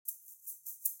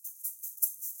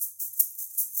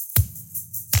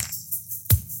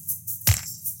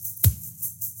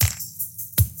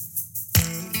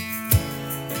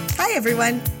Hi,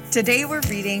 everyone. Today we're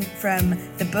reading from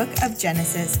the book of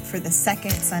Genesis for the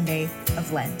second Sunday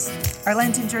of Lent. Our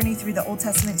Lenten journey through the Old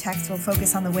Testament text will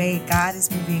focus on the way God is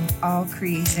moving all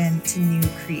creation to new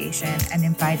creation and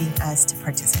inviting us to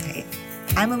participate.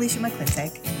 I'm Alicia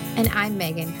McClintock. And I'm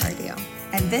Megan Cardio.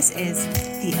 And this is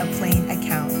the A Plain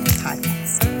Account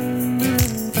podcast.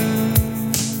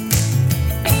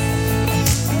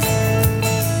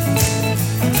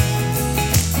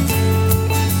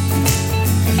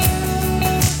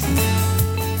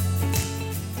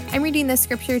 I'm reading the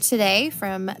scripture today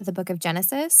from the book of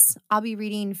Genesis. I'll be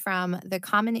reading from the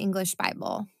Common English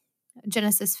Bible,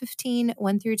 Genesis 15,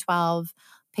 1 through 12,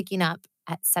 picking up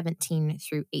at 17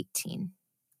 through 18.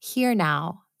 Hear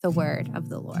now the word of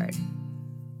the Lord.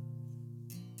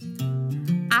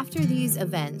 After these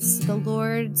events, the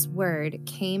Lord's word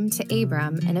came to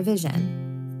Abram in a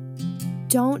vision.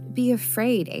 Don't be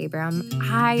afraid, Abram.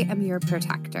 I am your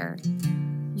protector.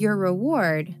 Your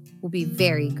reward will be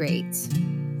very great.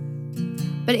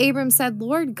 But Abram said,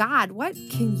 Lord God, what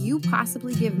can you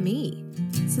possibly give me,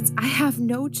 since I have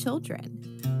no children?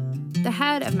 The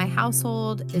head of my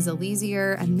household is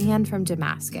Eliezer, a man from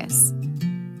Damascus.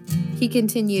 He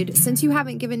continued, since you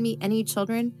haven't given me any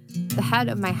children, the head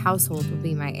of my household will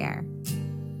be my heir.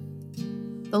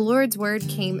 The Lord's word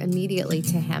came immediately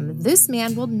to him. This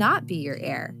man will not be your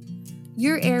heir.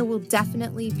 Your heir will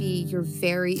definitely be your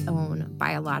very own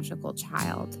biological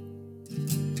child.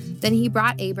 Then he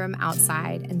brought Abram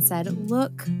outside and said,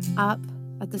 look up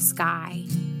at the sky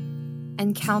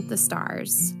and count the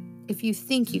stars, if you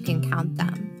think you can count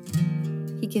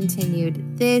them. He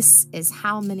continued, this is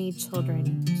how many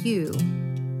children you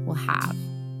will have.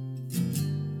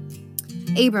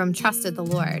 Abram trusted the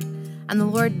Lord, and the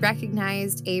Lord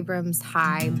recognized Abram's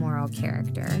high moral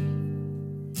character.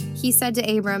 He said to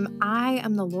Abram, I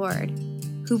am the Lord,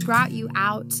 who brought you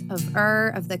out of Ur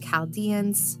of the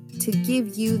Chaldeans to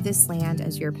give you this land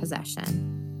as your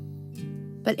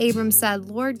possession. But Abram said,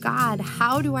 Lord God,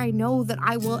 how do I know that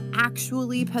I will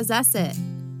actually possess it?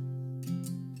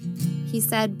 He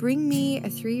said, bring me a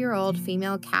 3-year-old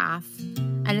female calf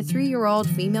and a 3-year-old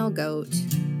female goat,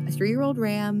 a 3-year-old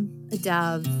ram, a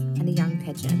dove, and a young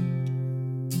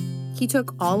pigeon. He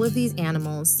took all of these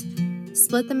animals,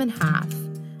 split them in half,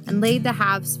 and laid the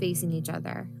halves facing each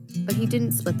other, but he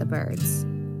didn't split the birds.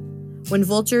 When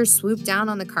vultures swooped down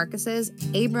on the carcasses,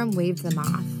 Abram waved them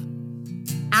off.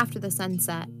 After the sun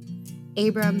set,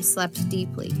 Abram slept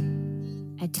deeply.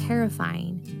 A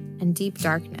terrifying and deep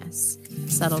darkness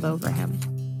settled over him.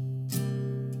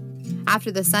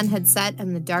 After the sun had set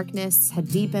and the darkness had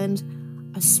deepened,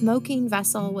 a smoking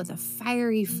vessel with a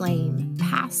fiery flame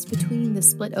passed between the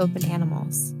split open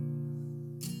animals.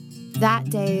 That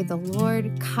day, the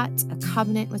Lord cut a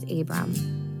covenant with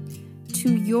Abram.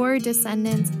 To your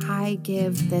descendants, I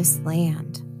give this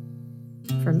land,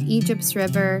 from Egypt's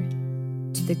river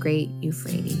to the great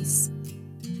Euphrates.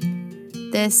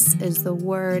 This is the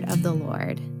word of the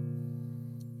Lord.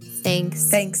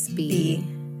 Thanks be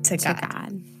to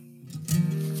God.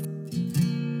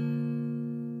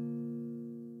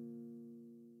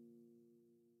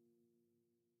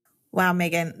 Wow,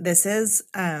 Megan, this is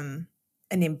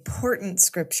an important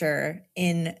scripture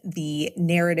in the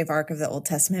narrative arc of the Old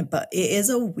Testament, but it is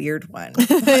a weird one.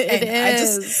 It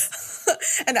is.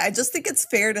 I just think it's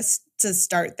fair to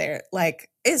start there. Like,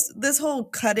 is this whole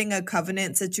cutting a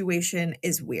covenant situation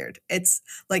is weird. It's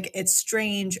like, it's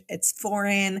strange. It's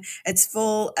foreign. It's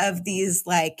full of these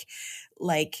like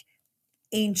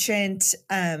ancient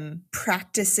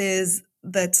practices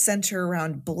that center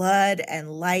around blood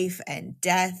and life and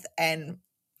death, and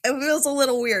it feels a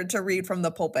little weird to read from the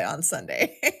pulpit on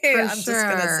Sunday. Just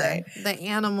gonna say the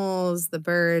animals, the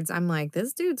birds. I'm like,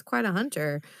 this dude's quite a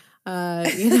hunter. I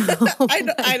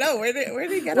know. Where they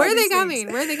get? Where are they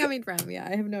coming? Where are they coming from? Yeah,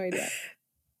 I have no idea.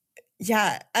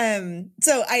 Yeah.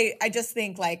 So I just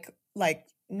think like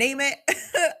name it,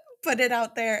 put it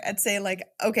out there, and say like,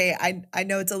 okay, I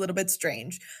know it's a little bit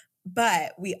strange,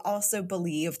 but we also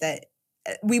believe that.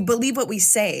 We believe what we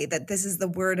say, that this is the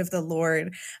word of the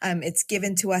Lord. It's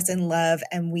given to us in love,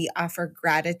 and we offer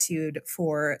gratitude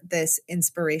for this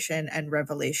inspiration and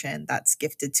revelation that's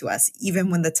gifted to us,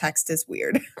 even when the text is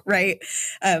weird, right?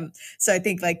 So I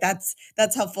think like that's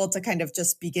helpful to kind of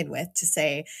just begin with, to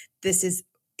say this is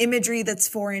imagery that's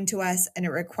foreign to us, and it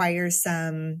requires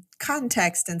some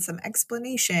context and some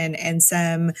explanation and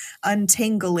some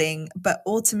untangling, but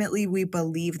ultimately we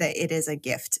believe that it is a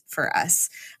gift for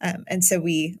us. And so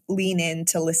we lean in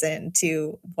to listen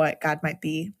to what God might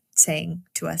be saying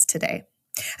to us today.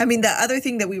 I mean, the other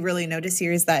thing that we really notice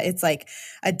here is that it's like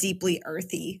a deeply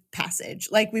earthy passage,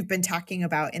 like we've been talking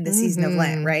about in the season of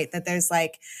Lent, right? That there's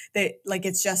like that, like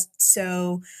it's just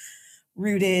so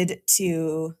rooted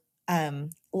to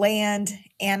land,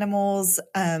 animals,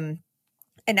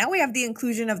 and now we have the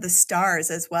inclusion of the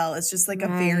stars as well. It's just like a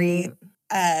very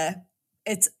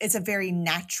it's a very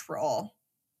natural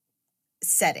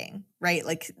setting, right?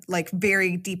 Like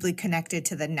very deeply connected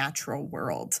to the natural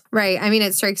world. Right. I mean,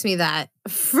 it strikes me that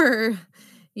for,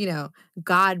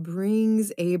 God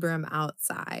brings Abram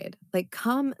outside. Like,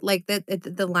 come, like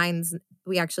the lines,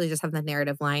 we actually just have the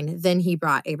narrative line. Then he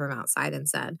brought Abram outside and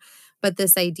said, but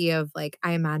this idea of like,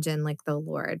 I imagine like the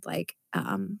Lord, like,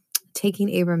 taking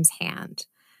Abram's hand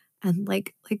and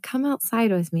like come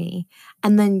outside with me,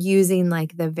 and then using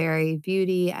like the very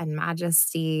beauty and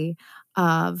majesty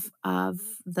of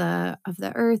the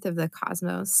earth, of the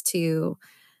cosmos, to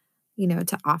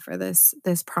to offer this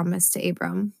promise to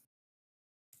Abram.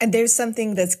 And there's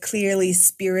something that's clearly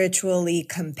spiritually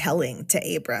compelling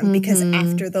to Abram, because Mhm.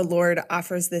 after the Lord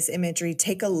offers this imagery,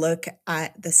 take a look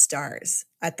at the stars,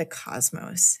 at the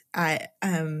cosmos,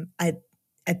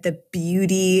 at the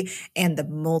beauty and the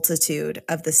multitude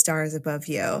of the stars above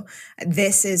you.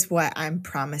 This is what I'm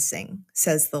promising,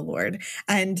 says the Lord.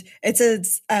 And it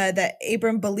says that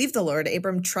Abram believed the Lord.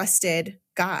 Abram trusted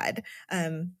God.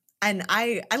 And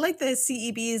I like the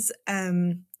CEB's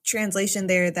translation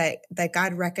there, that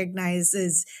God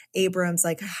recognizes Abram's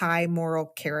like high moral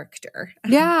character,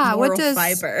 Yeah, moral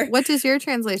fiber. what does your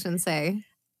translation say?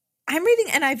 I'm reading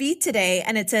NIV today,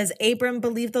 and it says Abram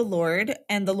believed the Lord,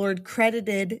 and the Lord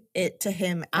credited it to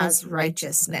him as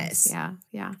righteousness. Yeah,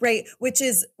 yeah. Right, which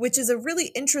is a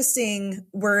really interesting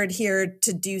word here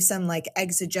to do some like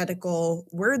exegetical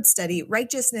word study.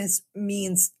 Righteousness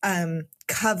means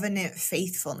covenant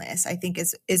faithfulness. I think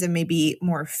is a maybe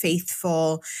more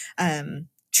faithful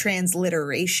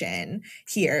transliteration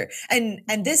here, and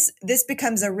this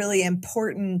becomes a really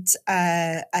important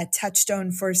a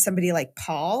touchstone for somebody like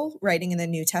Paul writing in the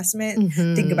New Testament.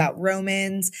 Think about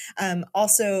Romans,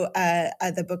 also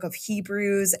the book of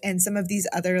Hebrews, and some of these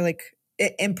other like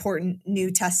important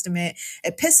New Testament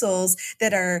epistles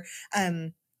that are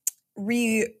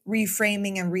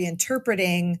reframing and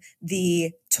reinterpreting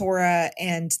the Torah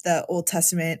and the Old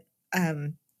Testament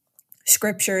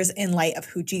scriptures in light of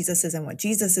who Jesus is and what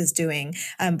Jesus is doing.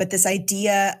 But this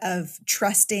idea of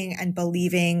trusting and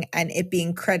believing and it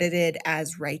being credited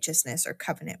as righteousness or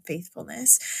covenant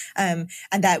faithfulness. And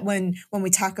that when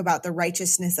we talk about the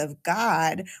righteousness of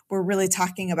God, we're really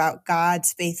talking about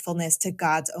God's faithfulness to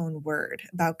God's own word,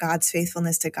 about God's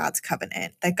faithfulness to God's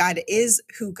covenant, that God is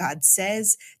who God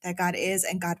says that God is,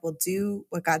 and God will do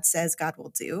what God says God will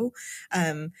do.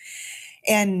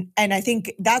 And I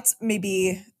think that's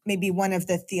maybe one of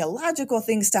the theological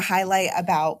things to highlight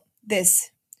about this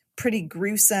pretty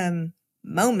gruesome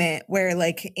moment where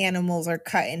like animals are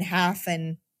cut in half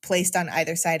and placed on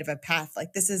either side of a path.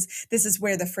 Like this is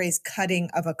where the phrase cutting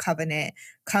of a covenant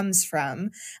comes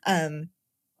from.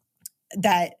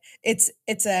 That it's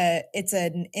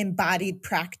an embodied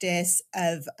practice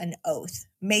of an oath.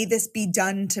 May this be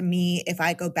done to me if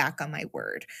I go back on my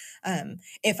word.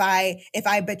 If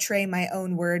I betray my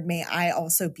own word, may I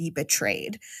also be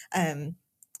betrayed.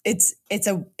 It's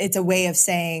a way of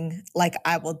saying like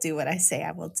I will do what I say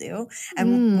I will do.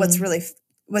 And what's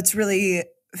really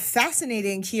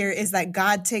fascinating here is that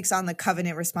God takes on the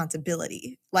covenant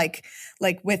responsibility. Like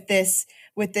with this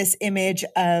image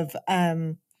of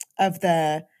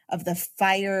the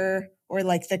fire, or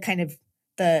like the kind of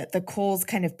the coals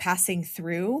kind of passing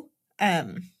through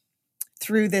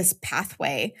this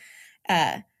pathway.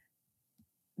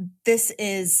 This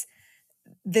is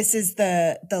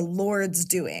the Lord's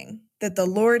doing, that the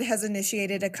Lord has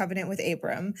initiated a covenant with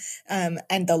Abram,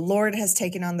 and the Lord has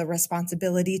taken on the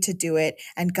responsibility to do it.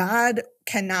 And God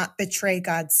cannot betray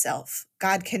God's self.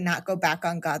 God cannot go back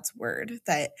on God's word.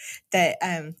 That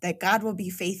God will be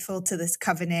faithful to this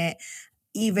covenant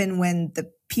even when the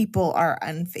people are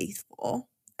unfaithful.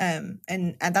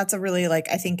 And that's a really like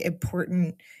I think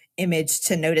important image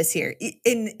to notice here.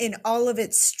 In all of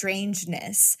its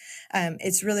strangeness,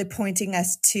 it's really pointing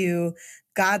us to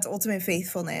God's ultimate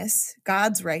faithfulness,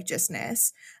 God's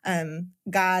righteousness,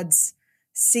 God's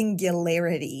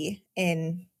singularity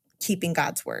in keeping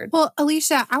God's word. Well,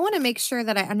 Alicia, I want to make sure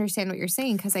that I understand what you're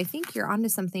saying, because I think you're onto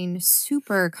something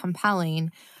super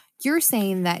compelling. You're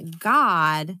saying that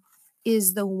God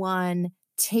is the one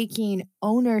taking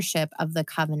ownership of the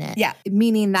covenant. Yeah.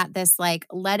 Meaning that this like,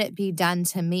 let it be done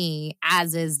to me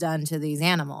as is done to these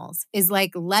animals, is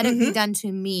like, let it be done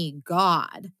to me,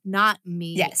 God, not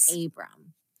me, Yes.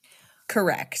 Abram.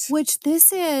 Correct. which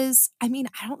this is, I mean,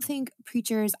 I don't think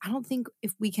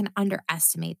if we can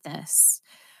underestimate this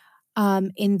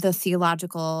in the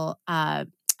theological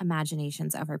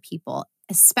imaginations of our people,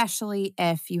 especially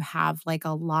if you have like a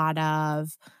lot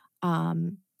of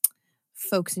um,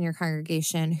 folks in your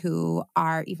congregation who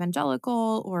are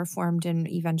evangelical or formed in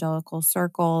evangelical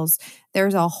circles.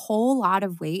 There's a whole lot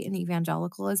of weight in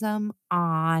evangelicalism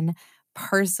on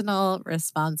personal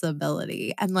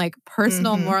responsibility and like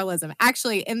personal Mhm. moralism.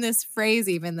 Actually, in this phrase,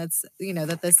 even that's,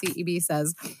 that the CEB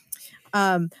says,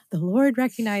 the Lord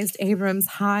recognized Abram's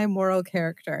high moral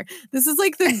character. This is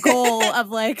like the goal of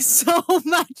like so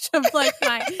much of like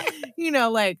my,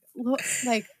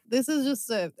 like this is just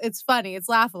it's funny, it's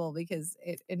laughable because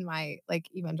in my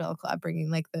like evangelical upbringing,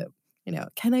 like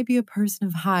can I be a person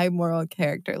of high moral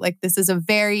character? Like this is a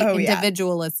very Oh, yeah.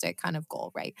 individualistic kind of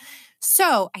goal, right?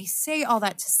 So I say all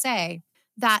that to say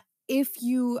that if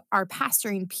you are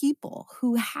pastoring people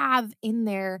who have in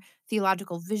their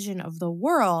theological vision of the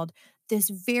world this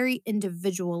very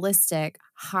individualistic,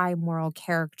 high moral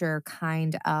character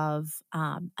kind of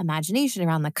imagination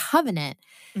around the covenant,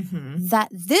 Mhm. that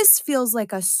this feels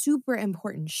like a super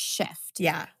important shift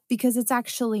Yeah. because it's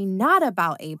actually not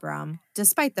about Abram,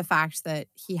 despite the fact that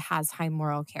he has high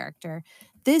moral character.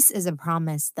 This is a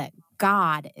promise that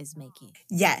God is making.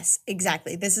 Yes,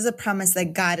 exactly. This is a promise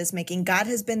that God is making. God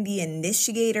has been the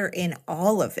initiator in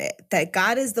all of it, that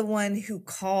God is the one who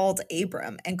called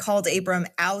Abram and called Abram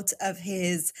out of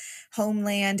his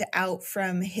homeland, out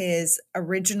from his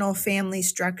original family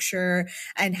structure,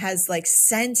 and has like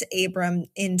sent Abram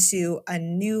into a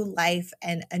new life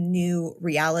and a new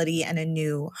reality and a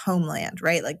new homeland,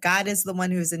 right? Like God is the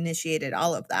one who's initiated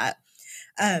all of that.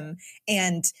 Um,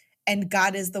 and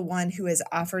God is the one who has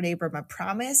offered Abram a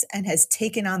promise and has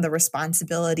taken on the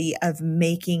responsibility of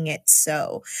making it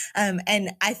so.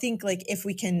 And I think like if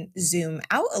we can zoom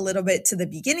out a little bit to the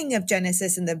beginning of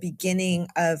Genesis and the beginning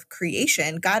of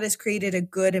creation, God has created a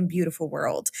good and beautiful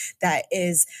world that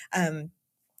is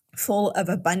full of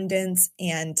abundance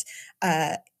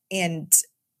uh, and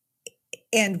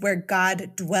and where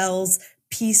God dwells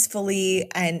peacefully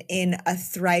and in a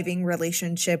thriving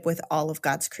relationship with all of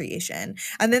God's creation.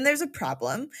 And then there's a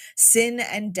problem. Sin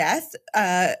and death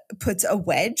puts a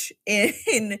wedge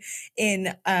in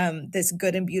this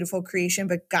good and beautiful creation,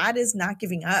 but God is not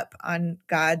giving up on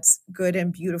God's good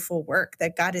and beautiful work,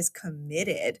 that God is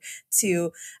committed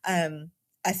to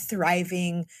a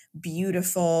thriving,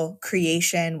 beautiful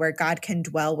creation where God can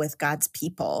dwell with God's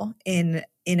people in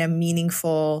a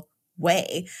meaningful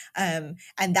way. And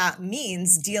that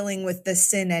means dealing with the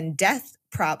sin and death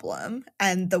problem.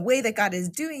 And the way that God is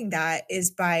doing that is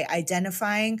by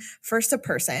identifying first a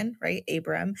person, right?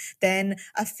 Abram, then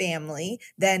a family,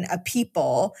 then a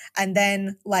people, and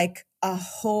then like a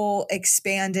whole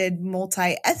expanded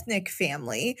multi-ethnic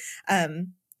family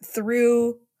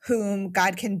through whom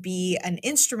God can be an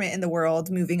instrument in the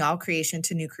world, moving all creation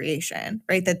to new creation,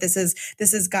 right? That this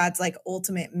is God's like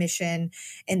ultimate mission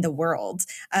in the world.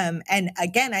 And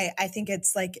again, I think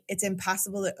it's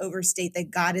impossible to overstate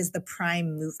that God is the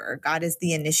prime mover. God is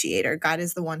the initiator. God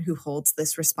is the one who holds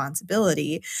this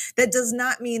responsibility. That does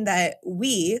not mean that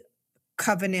we,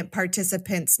 covenant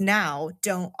participants now,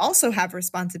 don't also have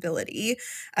responsibility.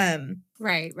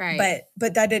 Right.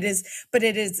 But that it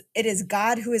is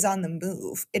God who is on the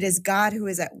move. It is God who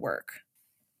is at work.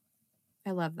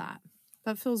 I love that.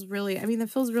 That feels really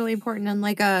important and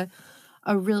like a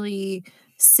really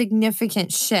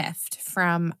significant shift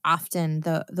from often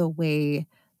the way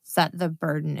that the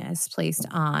burden is placed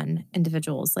on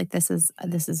individuals. Like this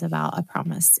is about a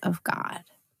promise of God.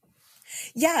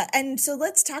 Yeah, and so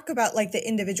let's talk about like the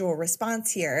individual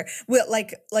response here.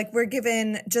 We're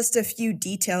given just a few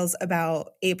details about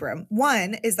Abram.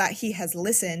 One is that he has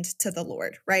listened to the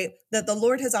Lord, right? That the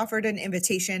Lord has offered an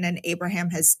invitation and Abraham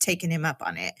has taken him up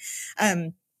on it.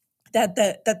 That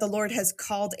the Lord has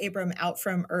called Abram out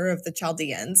from Ur of the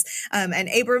Chaldeans. And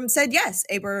Abram said yes.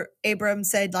 Abram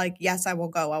said like, yes, I will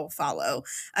go, I will follow.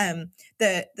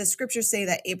 The scriptures say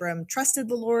that Abram trusted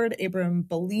the Lord, Abram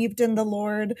believed in the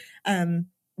Lord.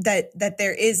 That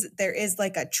there is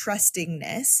like a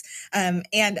trustingness.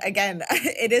 And again,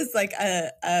 it is like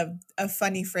a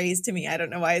funny phrase to me. I don't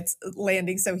know why it's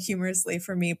landing so humorously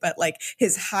for me, but like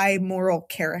his high moral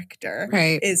character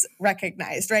is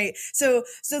recognized, right? So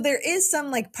there is some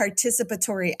like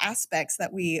participatory aspects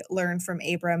that we learn from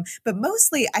Abram, but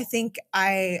mostly I think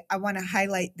I want to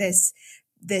highlight this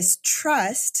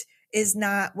trust is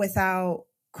not without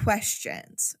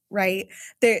questions, right?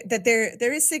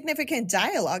 There is significant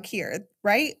dialogue here,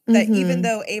 right? That even Mhm.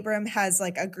 though Abram has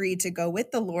like agreed to go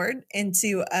with the Lord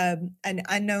into an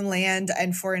unknown land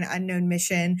and for an unknown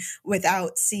mission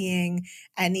without seeing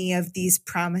any of these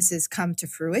promises come to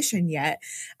fruition yet,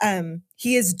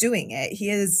 he is doing it. He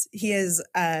is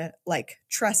like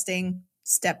trusting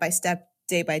step by step,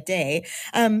 day by day.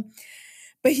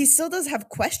 But he still does have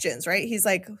questions, right? He's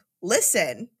like,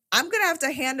 listen, I'm going to have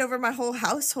to hand over my whole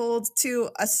household to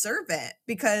a servant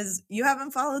because you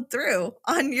haven't followed through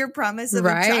on your promise of a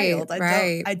Right, child.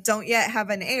 right. I don't yet have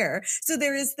an heir. So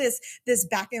there is this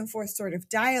back and forth sort of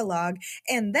dialogue.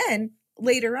 And then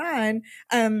later on,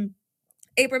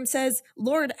 Abram says,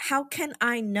 Lord, how can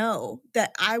I know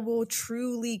that I will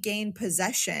truly gain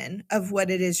possession of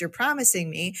what it is you're promising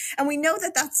me? And we know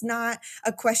that that's not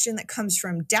a question that comes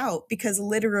from doubt because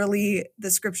literally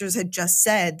the scriptures had just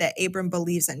said that Abram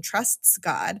believes and trusts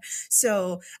God.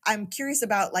 So I'm curious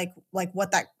about like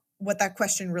what that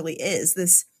question really is.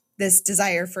 This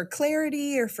desire for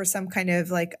clarity or for some kind of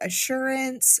like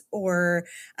assurance or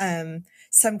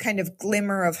some kind of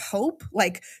glimmer of hope,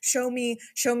 like show me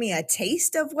a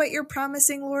taste of what you're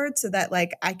promising, Lord, so that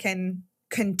like I can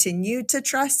continue to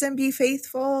trust and be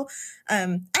faithful. I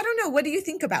don't know, what do you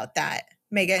think about that,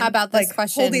 Megan? About this Like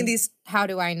holding question, these, how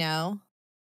do I know?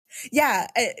 yeah,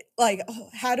 like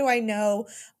how do I know,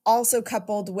 also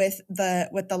coupled with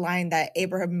the line that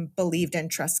Abraham believed and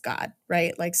trust God,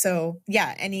 right? Like, so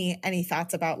yeah, any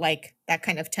thoughts about like that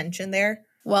kind of tension there,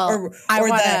 Well, or I or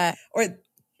the wanna or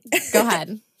go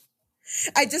ahead.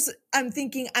 I'm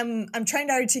thinking I'm trying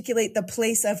to articulate the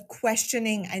place of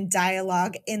questioning and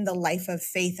dialogue in the life of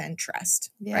faith and trust,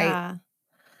 right? Yeah.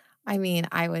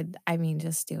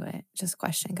 Just do it. Just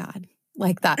question God.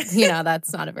 Like that,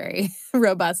 that's not a very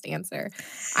robust answer.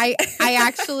 I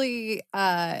actually,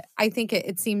 I think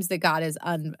it seems that God is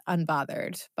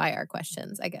unbothered by our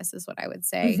questions, I guess is what I would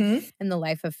say Mhm. in the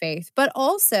life of faith. But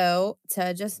also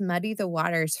to just muddy the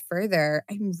waters further,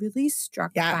 I'm really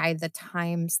struck Yeah. by the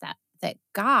times that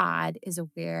God is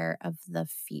aware of the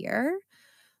fear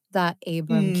that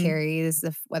Abram Mm. carries,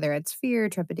 whether it's fear,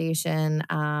 trepidation,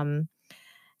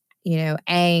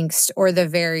 angst, or the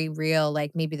very real,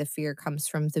 like maybe the fear comes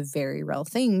from the very real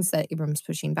things that Abram's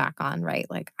pushing back on, right?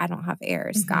 Like, I don't have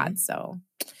heirs, God. Mhm. So,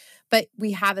 but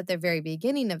we have at the very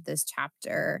beginning of this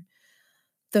chapter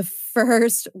the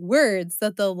first words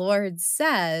that the Lord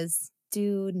says,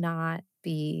 do not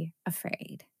be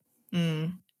afraid.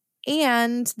 Mm.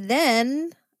 And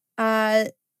then uh,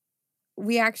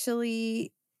 we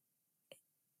actually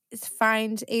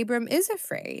find Abram is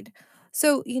afraid.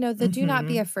 So, the do not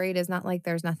be Mhm. afraid is not like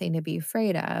there's nothing to be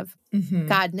afraid of. Mhm.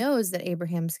 God knows that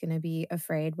Abraham's going to be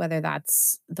afraid, whether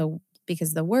that's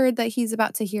because the word that he's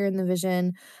about to hear in the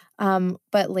vision.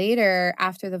 But later,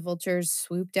 after the vultures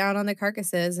swoop down on the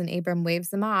carcasses and Abram waves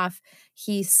them off,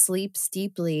 he sleeps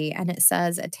deeply. And it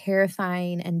says, a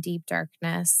terrifying and deep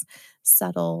darkness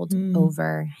settled Mm.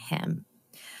 over him.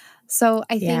 So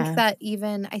Yeah.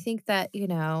 I think that,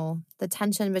 the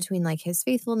tension between like his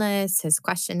faithfulness, his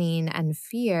questioning and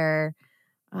fear,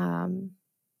 um,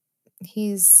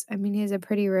 he's a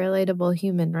pretty relatable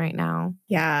human right now.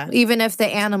 Yeah. Even if the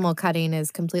animal cutting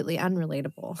is completely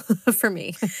unrelatable for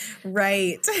me.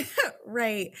 Right.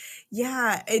 Right.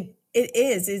 Yeah, it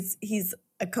is. He's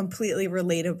a completely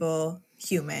relatable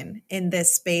human in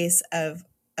this space of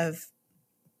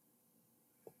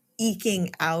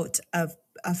eking out of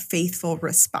a faithful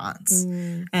response.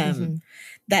 Mm, Um, mhm.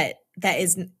 that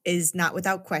is not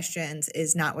without questions,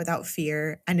 is not without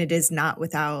fear, and it is not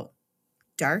without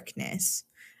darkness.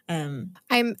 Um,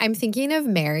 I'm thinking of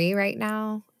Mary right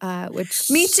now, Me which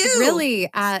too. really,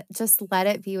 just let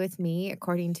it be with me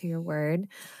according to your word.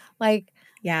 Like,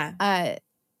 Yeah. uh,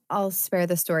 I'll spare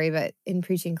the story, but in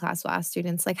preaching class, we'll ask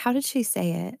students, like, how did she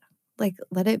say it? Like,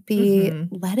 Mhm.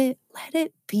 let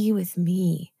it be with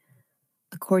me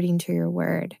according to your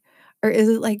word. Or is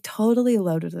it like totally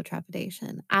loaded with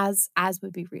trepidation, as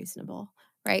would be reasonable,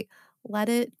 right? Let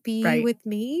it be Right. with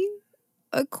me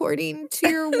according to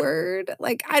your word.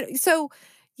 Like, so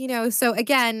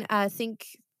again, uh,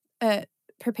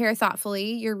 prepare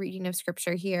thoughtfully your reading of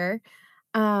scripture here.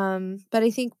 But I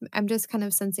think I'm just kind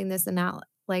of sensing this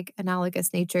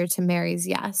analogous nature to Mary's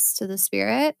yes to the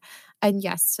Spirit and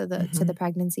yes to the Mhm.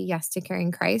 pregnancy, yes to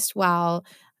carrying Christ, while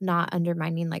not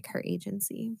undermining like her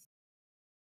agency.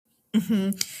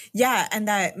 Mhm. Yeah, and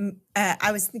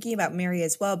I was thinking about Mary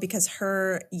as well because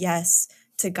her yes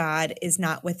to God is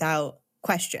not without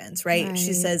questions, right?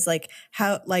 She Right. says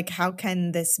how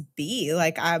can this be?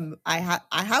 Like I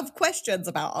have questions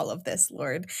about all of this,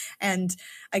 Lord. And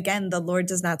again, the Lord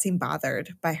does not seem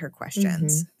bothered by her Mhm.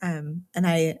 questions. And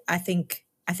I think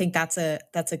that's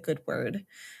a good word.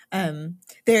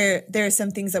 There are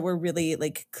some things that we're really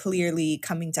like clearly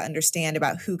coming to understand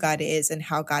about who God is and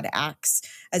how God acts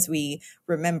as we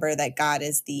remember that God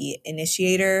is the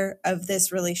initiator of this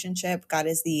relationship. God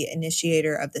is the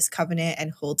initiator of this covenant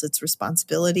and holds its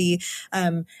responsibility.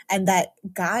 And that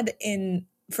God, in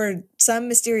for some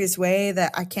mysterious way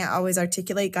that I can't always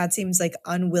articulate, God seems like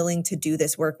unwilling to do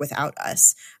this work without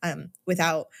us,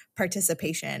 without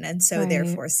participation, and so Right.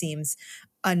 therefore seems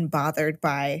unbothered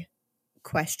by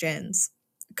questions,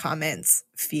 comments,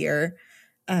 fear.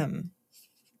 Um,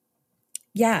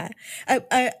 yeah,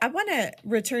 I want to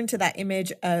return to that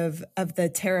image of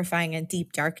the terrifying and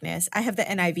deep darkness. I have the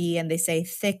NIV, and they say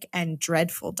thick and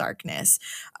dreadful darkness.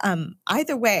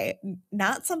 Either way,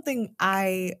 not something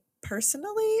I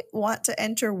personally want to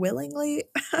enter willingly.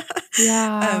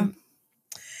 Yeah. um,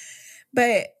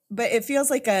 but it feels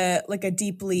like a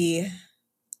deeply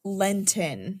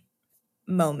Lenten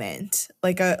moment,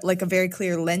 like a very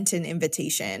clear Lenten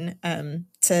invitation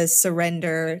to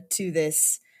surrender to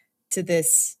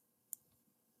this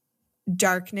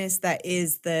darkness that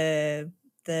is the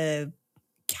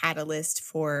catalyst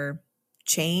for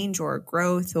change or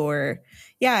growth. Or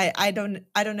yeah, I don't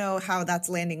know how that's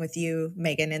landing with you,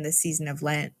 Megan, in this season of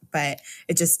Lent, but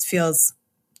it just feels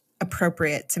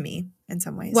appropriate to me in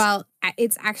some ways. Well,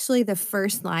 it's actually the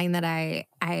first line that I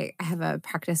have a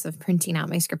practice of printing out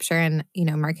my scripture and,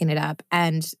 marking it up.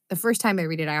 And the first time I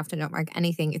read it, I often don't mark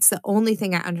anything. It's the only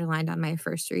thing I underlined on my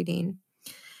first reading.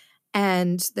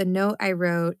 And the note I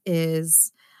wrote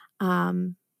is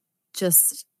um,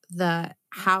 just the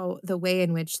way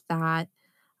in which that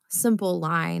simple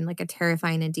line, like a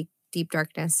terrifying and deep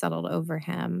darkness, settled over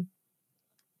him.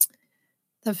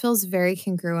 That feels very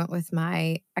congruent with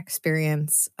my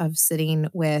experience of sitting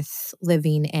with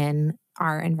living in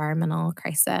our environmental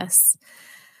crisis.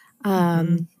 Mhm.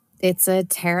 Um, it's a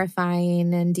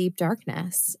terrifying and deep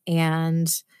darkness.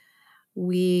 And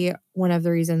one of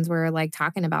the reasons we're like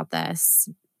talking about this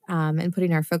and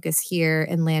putting our focus here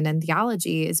in land and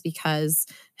theology is because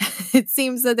it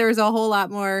seems that there's a whole lot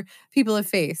more people of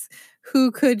faith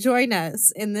who could join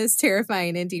us in this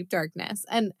terrifying and deep darkness.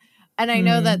 And I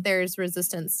know that Mm. there's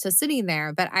resistance to sitting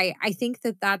there, but I think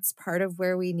that that's part of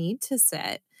where we need to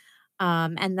sit.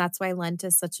 And that's why Lent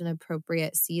is such an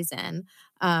appropriate season.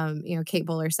 Kate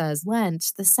Bowler says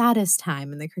Lent, the saddest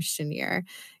time in the Christian year,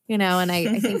 and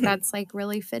I think that's like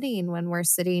really fitting when we're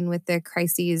sitting with the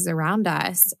crises around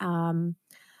us,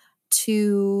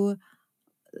 to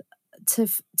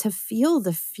to feel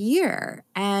the fear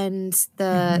and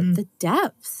the Mhm.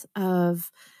 depth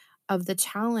of the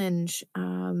challenge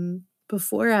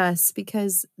before us,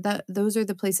 because those are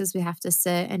the places we have to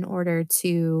sit in order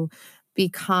to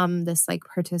become this like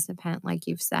participant, like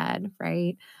you've said,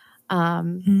 right?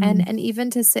 And Mm. and even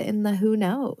to sit in the who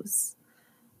knows.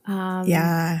 Um,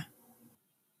 Yeah.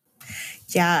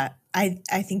 Yeah,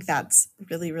 I think that's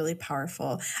really, really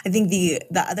powerful. I think the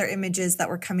other images that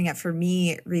were coming up for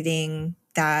me reading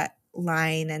that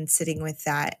line and sitting with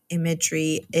that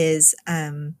imagery is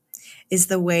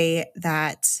the way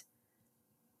that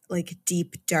like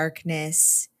deep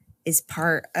darkness is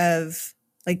part of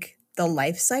like the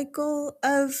life cycle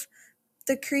of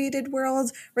the created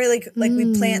world, right? Like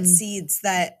we plant mm, seeds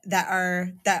that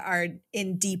are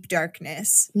in deep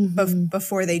darkness hmm.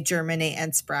 before they germinate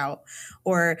and sprout.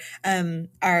 Or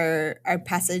our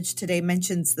passage today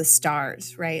mentions the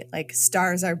stars, right? Like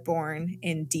stars are born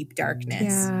in deep darkness,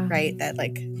 Yeah. right? That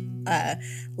uh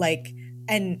like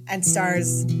and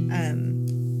stars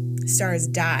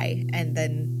die, and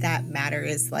then that matter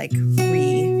is like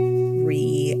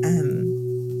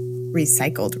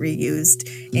recycled, reused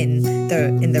in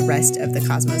the rest of the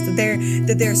cosmos.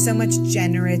 That there's so much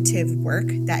generative work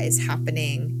that is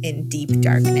happening in deep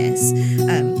darkness.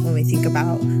 When we think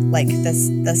about like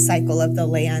the cycle of the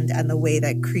land and the way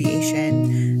that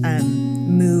creation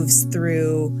moves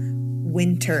through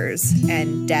winters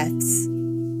and deaths,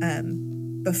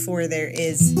 before there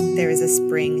is a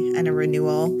spring and a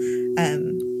renewal.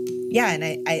 Yeah, and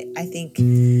I think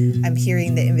I'm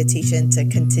hearing the invitation to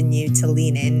continue to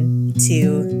lean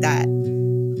into that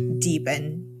deep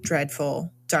and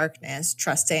dreadful darkness,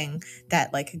 trusting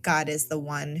that like God is the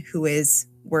one who is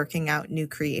working out new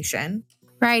creation.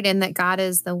 Right. And that God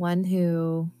is the one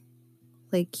who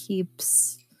like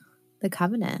keeps the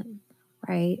covenant,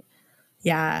 right?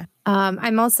 Yeah.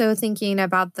 I'm also thinking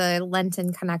about the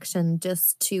Lenten connection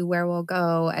just to where we'll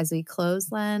go as we close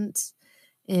Lent.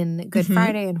 in Good Mhm.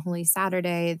 Friday and Holy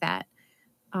Saturday that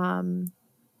I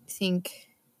think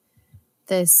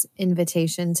this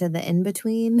invitation to the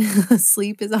in-between,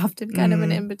 sleep is often kind of an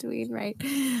Mm, in-between, right?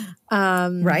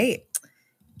 Um, right.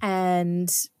 and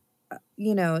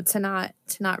to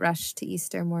not rush to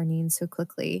Easter morning so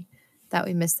quickly that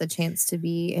we miss the chance to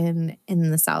be in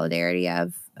the solidarity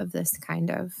of this kind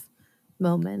of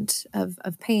moment of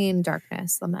pain,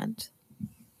 darkness, lament.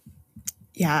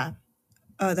 Yeah.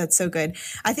 Oh, that's so good.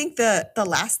 I think the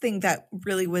last thing that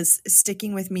really was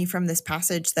sticking with me from this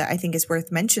passage that I think is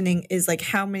worth mentioning is like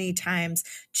how many times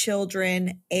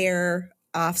children, heir,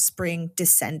 offspring,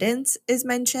 descendants is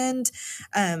mentioned.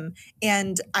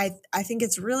 And I think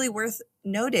it's really worth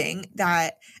noting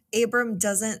that Abram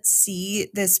doesn't see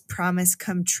this promise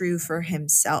come true for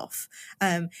himself.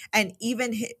 And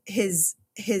even his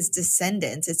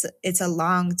descendants, it's a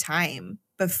long time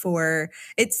before,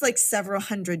 it's like several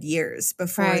hundred years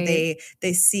before Right.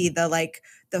 they see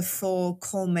the full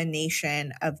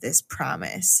culmination of this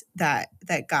promise that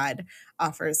God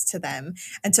offers to them.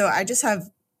 And so I just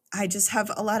have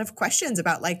a lot of questions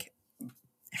about like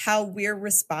how we're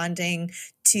responding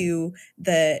to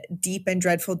the deep and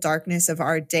dreadful darkness of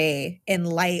our day in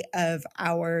light of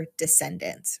our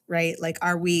descendants, right? Like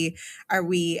are we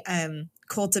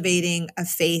cultivating a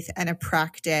faith and a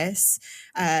practice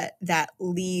that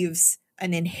leaves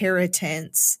an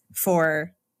inheritance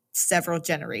for several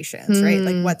generations, right?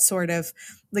 Like Hmm. what sort of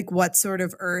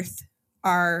earth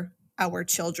are our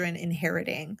children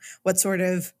inheriting? What sort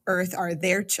of earth are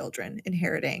their children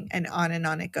inheriting? And on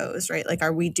it goes, right? Like,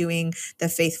 are we doing the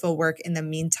faithful work in the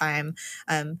meantime,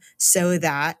 so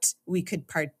that we could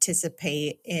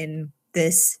participate in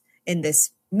this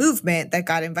movement that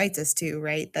God invites us to,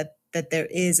 right? That there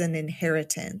is an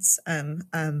inheritance, a,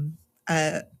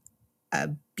 a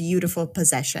beautiful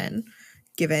possession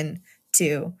given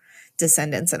to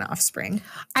descendants and offspring.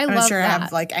 I I'm not love sure I have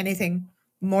that. like anything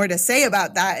more to say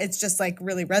about that. It's just like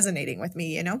really resonating with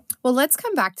me, you know? Well, let's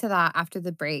come back to that after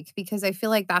the break because I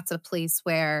feel like that's a place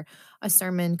where a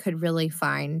sermon could really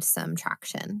find some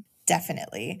traction.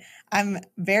 Definitely. I'm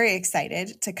very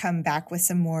excited to come back with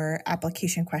some more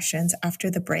application questions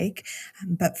after the break.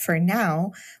 But for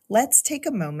now, let's take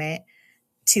a moment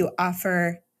to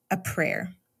offer a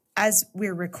prayer. As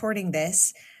we're recording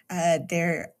this,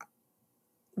 there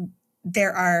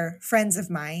are friends of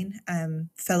mine,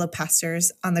 fellow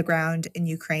pastors on the ground in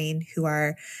Ukraine who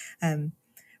are um,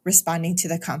 responding to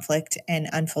the conflict and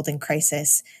unfolding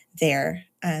crisis there,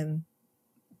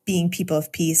 being people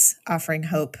of peace, offering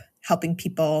hope, helping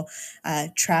people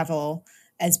travel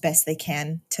as best they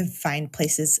can to find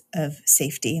places of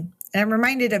safety. And I'm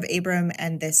reminded of Abram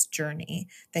and this journey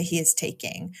that he is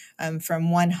taking,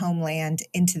 from one homeland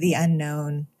into the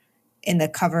unknown in the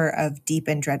cover of deep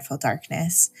and dreadful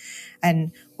darkness.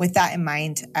 And with that in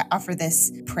mind, I offer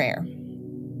this prayer.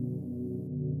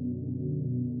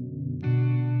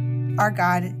 Our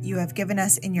God, you have given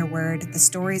us in your word the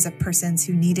stories of persons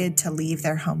who needed to leave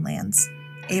their homelands: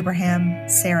 Abraham,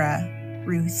 Sarah,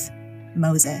 Ruth,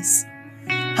 Moses.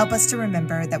 Help us to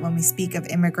remember that when we speak of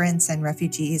immigrants and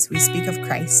refugees, we speak of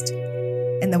Christ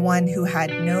and the one who had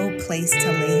no place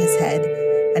to lay his head,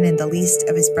 and in the least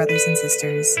of his brothers and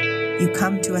sisters, you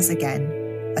come to us again,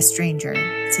 a stranger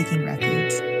seeking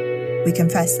refuge. We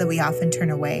confess that we often turn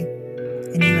away,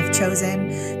 and you have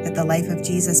chosen that the life of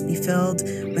Jesus be filled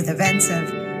with events of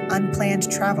unplanned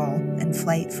travel and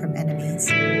flight from enemies.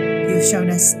 You have shown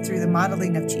us through the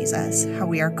modeling of Jesus how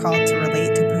we are called to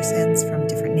relate to persons from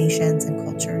different nations and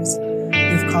cultures.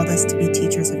 You have called us to be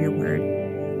teachers of your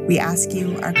word. We ask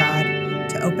you, our God,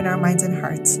 to open our minds and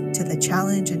hearts to the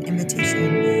challenge and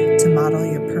invitation to model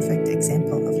your perfect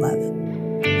example of love.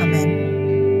 Amen.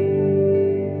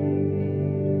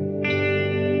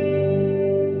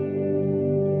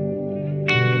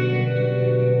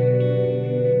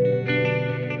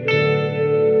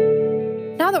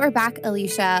 Now that we're back,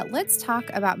 Alicia, let's talk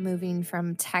about moving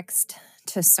from text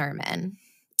to sermon.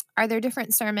 Are there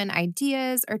different sermon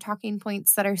ideas or talking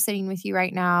points that are sitting with you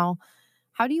right now?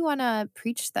 How do you want to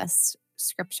preach this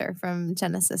scripture from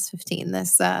Genesis 15?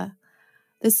 This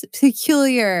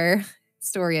peculiar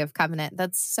story of covenant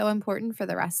that's so important for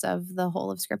the rest of the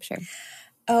whole of scripture.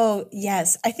 Oh,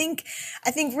 yes. I think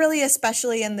really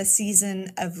especially in the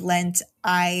season of Lent,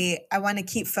 I want to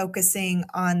keep focusing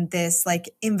on this like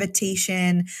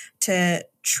invitation to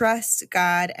trust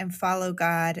God and follow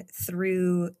God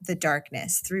through the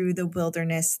darkness, through the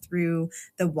wilderness, through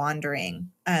the wandering,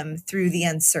 through the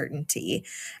uncertainty.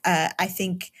 I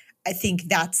think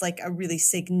that's like a really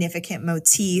significant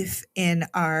motif in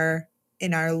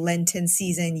in our Lenten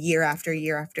season year after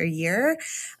year after year.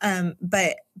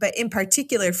 But in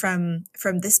particular from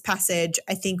this passage,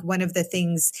 I think one of the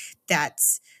things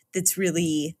that's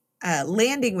really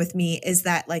landing with me is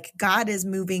that like God is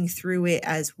moving through it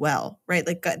as well, right?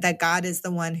 Like that God is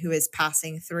the one who is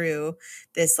passing through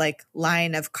this like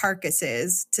line of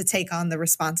carcasses to take on the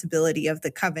responsibility of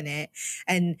the covenant.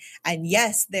 And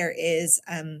yes, there is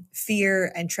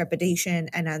fear and trepidation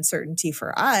and uncertainty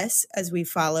for us as we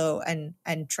follow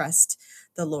and trust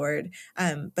the Lord,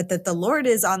 but that the Lord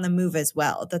is on the move as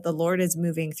well. That the Lord is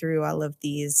moving through all of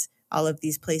these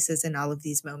places and all of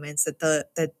these moments.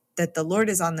 That the Lord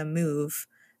is on the move,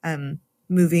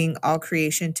 moving all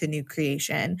creation to new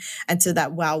creation, and so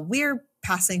that while we're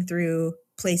passing through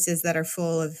places that are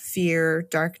full of fear,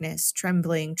 darkness,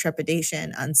 trembling,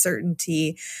 trepidation,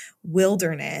 uncertainty,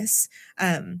 wilderness,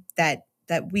 that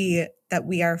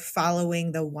we are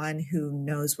following the one who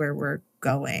knows where we're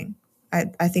going.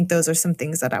 I think those are some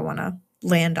things that I want to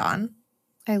land on.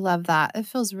 I love that. It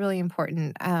feels really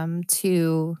important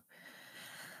to,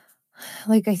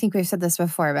 like, I think we've said this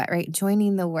before, but right,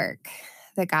 joining the work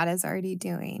that God is already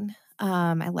doing.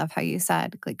 I love how you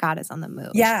said, like, God is on the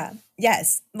move. Yeah.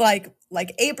 Yes. Like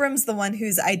Abram's the one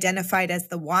who's identified as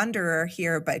the wanderer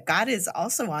here, but God is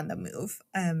also on the move.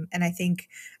 And I think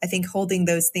holding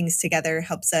those things together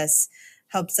helps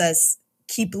us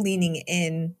keep leaning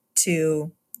in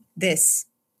to this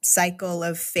cycle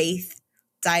of faith,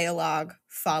 dialogue,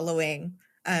 following,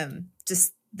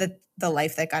 just the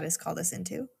life that God has called us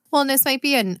into. Well, and this might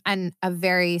be a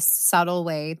very subtle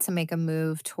way to make a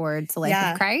move towards the life of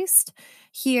Yeah. Christ.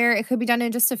 Here, it could be done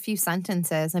in just a few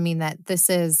sentences. I mean, that this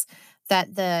is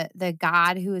that the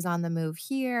God who is on the move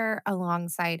here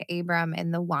alongside Abram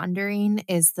in the wandering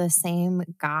is the same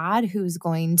God who's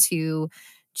going to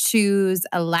choose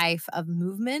a life of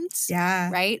movement.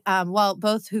 Yeah. Right. Well,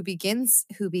 both who begins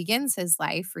his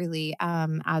life really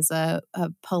as a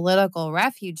political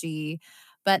refugee,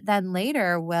 but then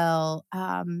later will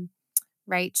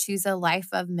right, choose a life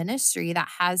of ministry that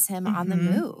has him on the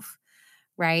Mhm. move,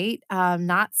 right?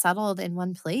 Not settled in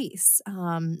one place,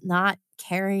 not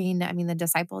carrying. I mean, the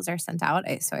disciples are sent out,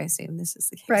 so I assume this is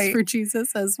the case Right. for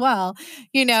Jesus as well,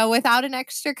 without an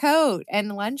extra coat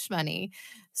and lunch money.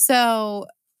 So,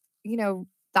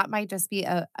 that might just be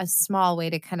a small way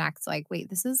to connect, like, wait,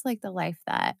 this is like the life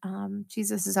that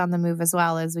Jesus is on the move as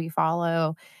well as we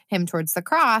follow him towards the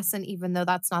cross. And even though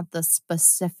that's not the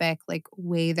specific like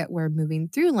way that we're moving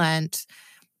through Lent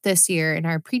this year in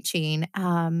our preaching,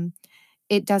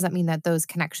 it doesn't mean that those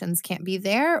connections can't be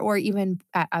there or even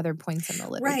at other points in the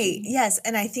Right. liturgy. Yes.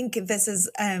 And I think this is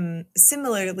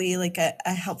similarly like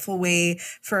a helpful way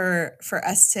for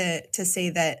us to say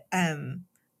that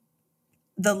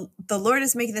the Lord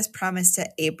is making this promise to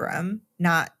Abram,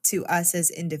 not to us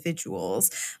as individuals,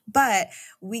 but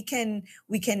we can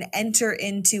enter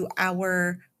into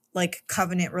our like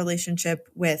covenant relationship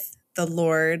with the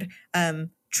Lord,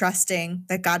 trusting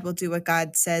that God will do what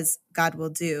God says God will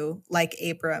do, like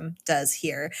Abram does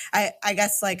here. I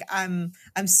guess like I'm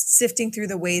sifting through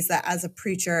the ways that as a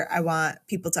preacher I want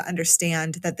people to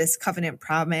understand that this covenant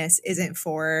promise isn't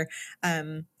for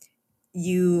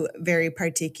you very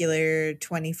particular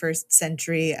 21st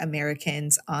century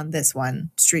Americans on this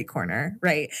one street corner,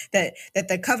 right? That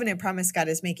the covenant promise God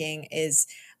is making is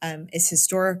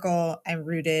historical and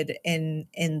rooted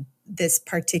in this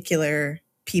particular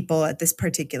people at this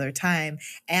particular time.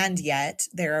 And yet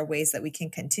there are ways that we can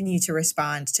continue to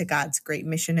respond to God's great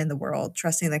mission in the world,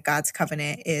 trusting that God's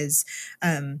covenant is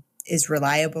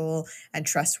reliable and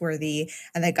trustworthy,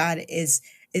 and that God is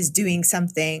doing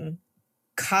something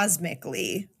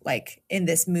cosmically, like in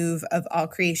this move of all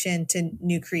creation to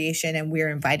new creation, and we're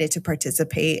invited to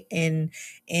participate in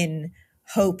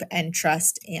hope and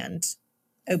trust and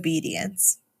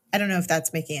obedience. I don't know if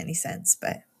that's making any sense,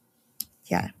 but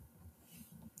yeah.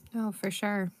 Oh, for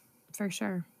sure. For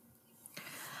sure.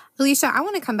 Alicia, I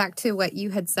want to come back to what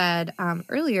you had said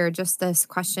earlier, just this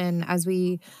question as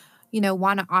we,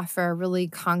 want to offer really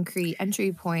concrete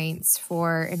entry points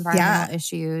for environmental Yeah.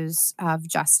 issues of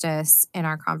justice in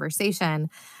our conversation.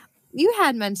 You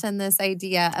had mentioned this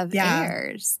idea of Yeah.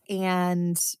 heirs,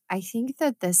 and I think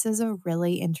that this is a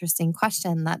really interesting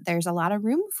question that there's a lot of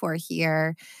room for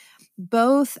here.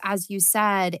 Both, as you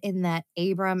said, in that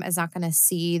Abram is not going to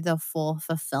see the full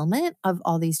fulfillment of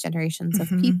all these generations of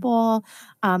Mhm. people,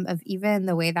 of even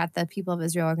the way that the people of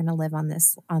Israel are going to live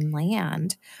on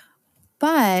land.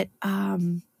 But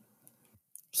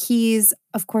he's,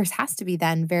 of course, has to be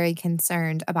then very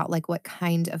concerned about like what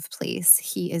kind of place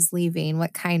he is leaving,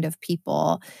 what kind of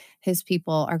people his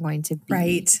people are going to be.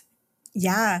 Right.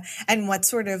 Yeah. And what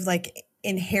sort of like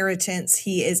inheritance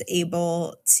he is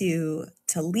able to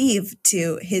leave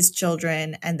to his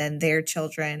children and then their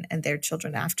children and their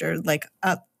children after, like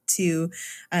up to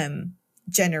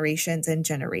generations and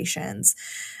generations.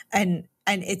 And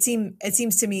it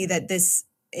seems to me that this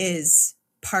is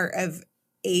part of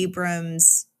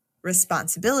Abram's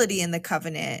responsibility in the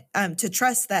covenant, to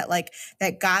trust that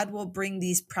that God will bring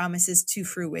these promises to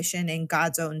fruition in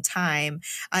God's own time.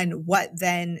 And what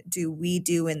then do we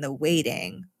do in the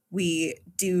waiting? We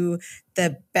do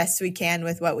the best we can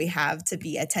with what we have to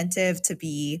be attentive, to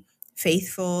be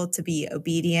faithful, to be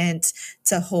obedient,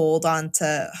 to hold on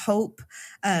to hope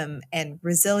and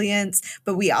resilience.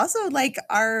 But we also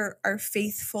are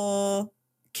faithful,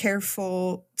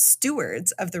 careful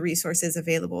stewards of the resources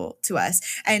available to us.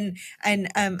 And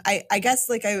I guess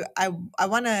I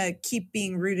want to keep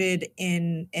being rooted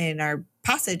in our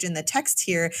passage in the text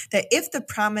here, that if the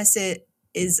promise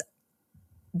is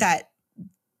that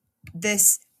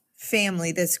this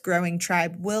family, this growing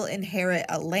tribe, will inherit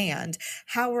a land,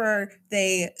 how are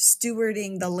they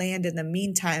stewarding the land in the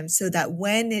meantime, so that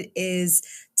when it is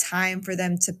time for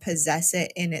them to possess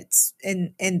it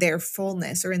in their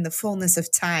fullness, or in the fullness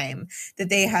of time, that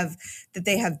they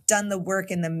have done the work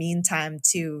in the meantime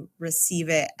to receive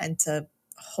it and to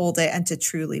hold it and to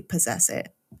truly possess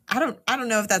it? I don't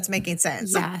know if that's making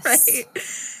sense. Yes, right?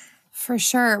 For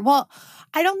sure. Well,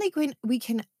 I don't think we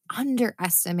can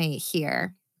underestimate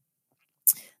here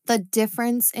the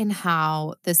difference in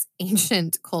how this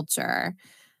ancient culture,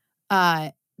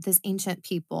 this ancient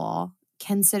people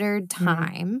considered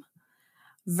time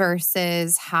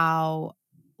versus how,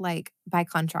 by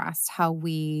contrast, how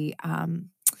we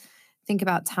think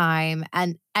about time.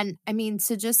 And I mean,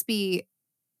 to just be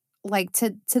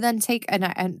to then take, and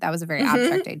that was a very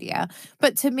abstract idea,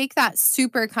 but to make that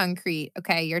super concrete.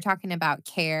 Okay, you're talking about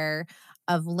care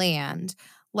of land,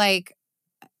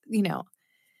 you know,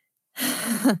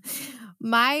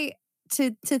 my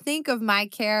to think of my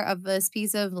care of this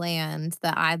piece of land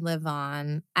that I live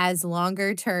on as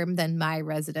longer term than my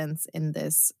residence in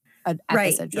this at this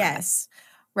Right. address, Yes.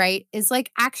 right, is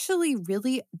actually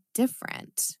really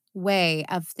different way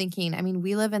of thinking. I mean,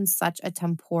 we live in such a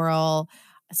temporal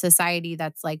society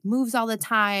that's moves all the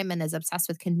time and is obsessed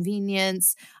with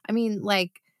convenience. I mean,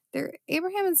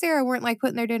 Abraham and Sarah weren't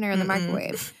putting their dinner in the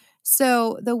microwave.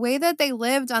 So the way that they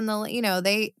lived on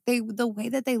the, the way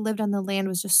that they lived on the land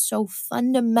was just so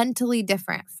fundamentally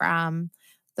different from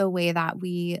the way that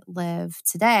we live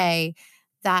today,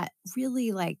 that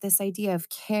really this idea of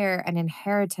care and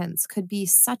inheritance could be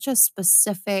such a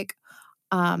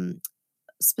um,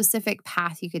 specific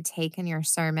path you could take in your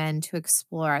sermon to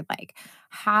explore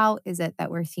how is it that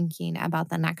we're thinking about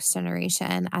the next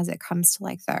generation as it comes to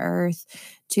the earth,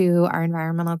 to our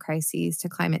environmental crises, to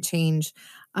climate change.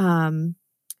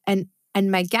 And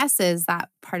my guess is that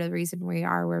part of the reason we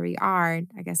are where we are,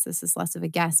 I guess this is less of a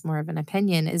guess, more of an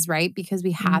opinion, is right because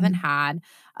we haven't had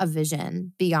a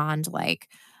vision beyond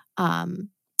um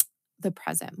the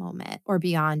present moment, or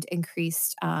beyond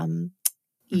increased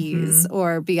ease,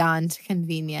 or beyond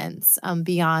convenience,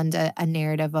 beyond a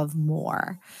narrative of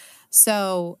more.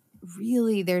 So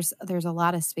really there's a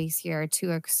lot of space here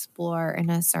to explore in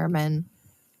a sermon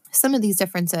some of these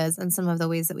differences and some of the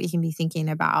ways that we can be thinking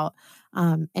about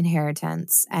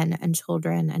inheritance and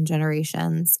children and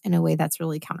generations in a way that's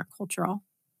really countercultural.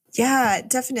 Yeah,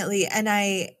 definitely. And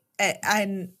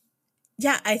I'm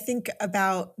I think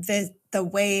about the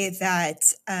way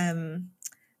that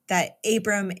that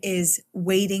Abram is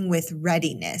waiting with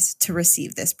readiness to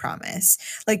receive this promise.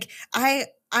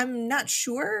 I'm not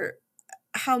sure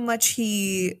how much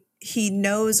he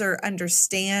knows or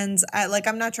understands.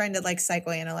 I'm not trying to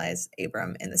psychoanalyze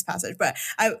Abram in this passage, but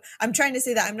I'm trying to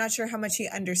say that I'm not sure how much he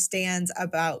understands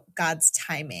about God's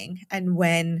timing and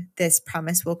when this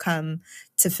promise will come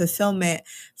to fulfillment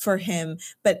for him.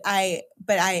 But I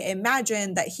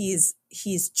imagine that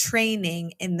he's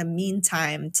training in the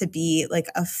meantime to be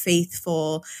a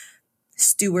faithful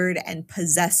steward and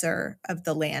possessor of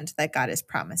the land that God is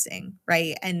promising,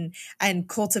 right? And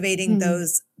cultivating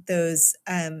those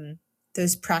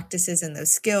practices and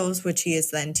those skills, which he is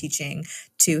then teaching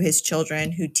to his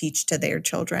children, who teach to their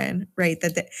children, right?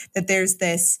 That there's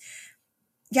this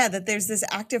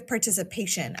active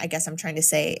participation, I guess I'm trying to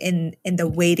say, in the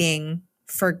waiting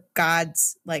for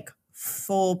God's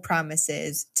full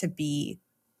promises to be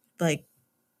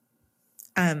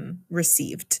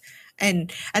received.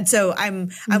 And so I'm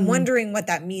wondering what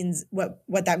that means,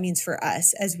 what that means for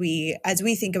us as we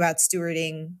think about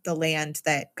stewarding the land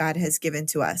that God has given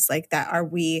to us. That are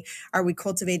we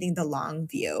cultivating the long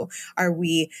view? Are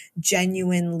we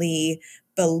genuinely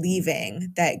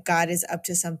believing that God is up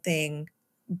to something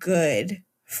good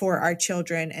for our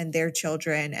children and their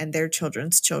children and their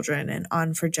children's children and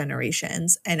on for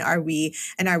generations? And are we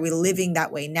living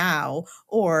that way now,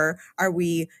 or are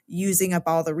we using up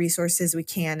all the resources we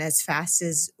can as fast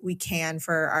as we can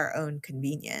for our own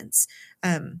convenience?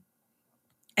 And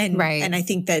I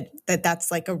think that's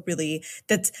like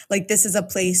that's like, this is a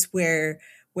place where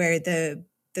the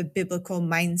biblical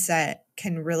mindset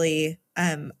can really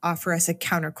offer us a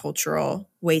countercultural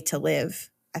way to live,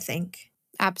 I think.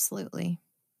 Absolutely.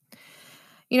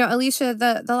 Alicia,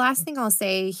 the last thing I'll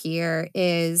say here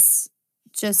is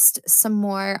just some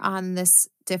more on this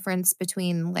difference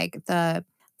between like the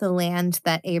land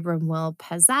that Abram will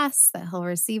possess, that he'll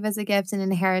receive as a gift and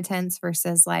inheritance,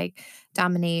 versus like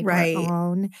dominate or Right.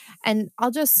 own. And I'll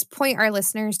just point our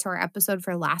listeners to our episode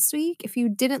for last week. If you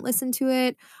didn't listen to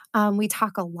it, we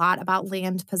talk a lot about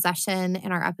land possession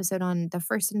in our episode on the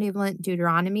first Sunday of Lent,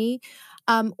 Deuteronomy.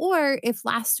 Or if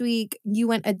last week you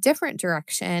went a different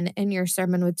direction in your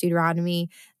sermon with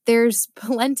Deuteronomy, there's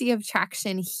plenty of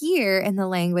traction here in the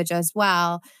language as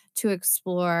well to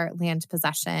explore land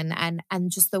possession and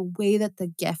just the way that the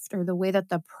gift, or the way that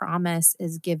the promise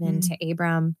is given to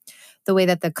Abram, the way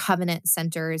that the covenant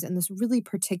centers in this really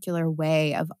particular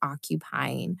way of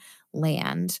occupying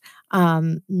land,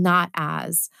 not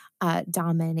as a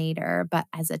dominator, but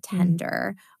as a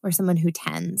tender, or someone who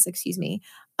tends,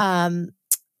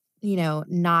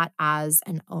 not as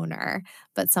an owner,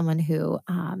 but someone who,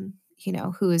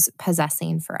 who's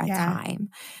possessing for a time.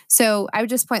 So I would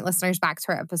just point listeners back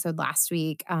to our episode last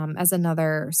week as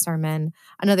another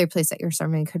place that your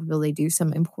sermon could really do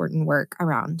some important work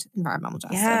around environmental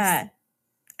justice. Yeah,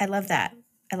 I love that.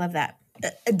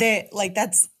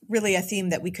 That's really a theme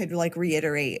that we could like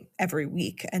reiterate every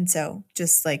week. And so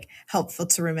just like helpful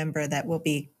to remember that we'll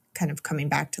be kind of coming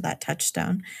back to that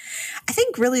touchstone. I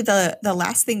think really the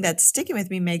last thing that's sticking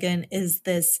with me, Megan, is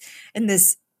this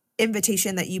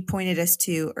invitation that you pointed us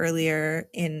to earlier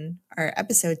in our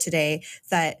episode today,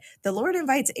 that the Lord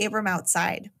invites Abram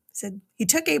outside. He said he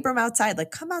took Abram outside, like,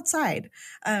 come outside.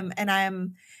 And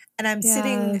I'm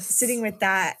Yes. sitting with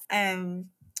that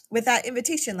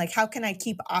invitation. Like, how can I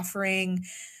keep offering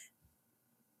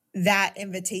that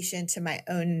invitation to my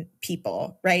own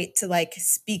people, right? To like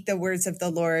speak the words of the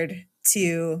Lord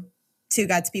to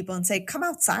God's people and say, come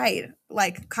outside,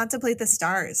 like contemplate the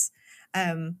stars,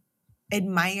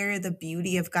 admire the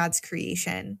beauty of God's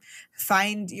creation,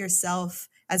 find yourself,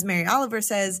 as Mary Oliver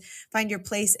says, find your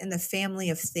place in the family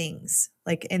of things,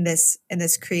 like in this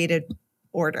created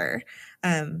order.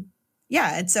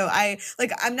 And so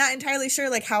I'm not entirely sure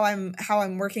like how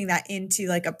I'm working that into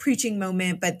like a preaching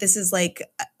moment, but this is like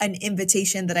an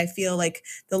invitation that I feel like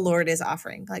the Lord is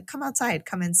offering, like, come outside,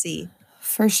 come and see.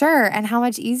 For sure. And how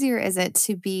much easier is it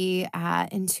to be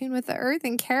in tune with the earth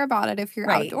and care about it if you're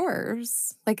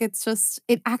outdoors? Like,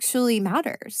 it actually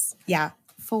matters. Yeah.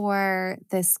 For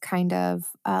this kind of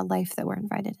life that we're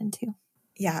invited into.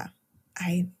 Yeah.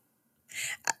 I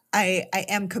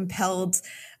am compelled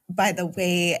by the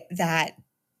way that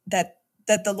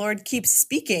the Lord keeps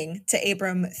speaking to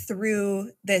Abram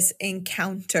through this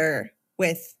encounter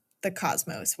with the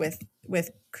cosmos,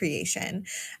 with creation.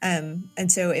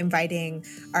 And so inviting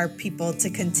our people to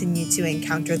continue to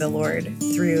encounter the Lord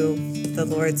through the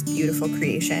Lord's beautiful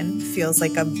creation feels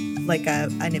like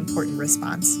an important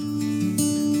response.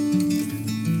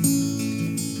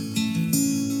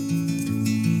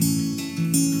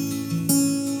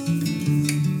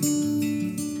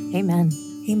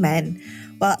 Amen.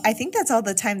 Well, I think that's all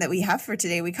the time that we have for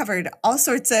today. We covered all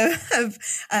sorts of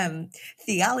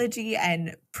theology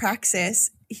and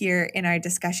praxis here in our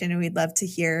discussion, and we'd love to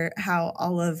hear how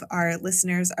all of our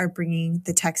listeners are bringing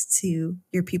the text to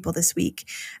your people this week.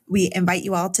 We invite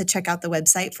you all to check out the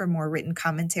website for more written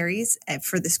commentaries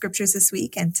for the scriptures this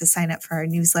week, and to sign up for our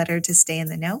newsletter to stay in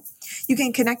the know. You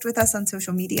can connect with us on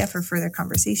social media for further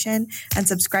conversation, and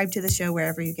subscribe to the show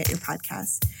wherever you get your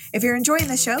podcasts. If you're enjoying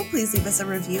the show, please leave us a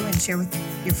review and share with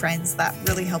your friends. That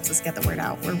really helps us get the word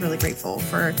out. We're really grateful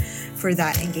for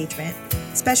that engagement.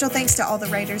 Special thanks to all the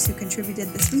writers who contributed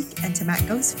this week, and to Matt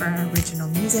Ghost for our original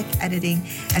music, editing,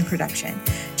 and production.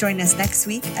 Join us next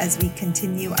week as we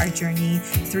continue our journey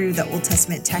through the Old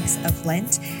Testament text of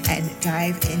Lent and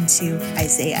dive into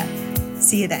Isaiah.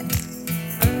 See you then.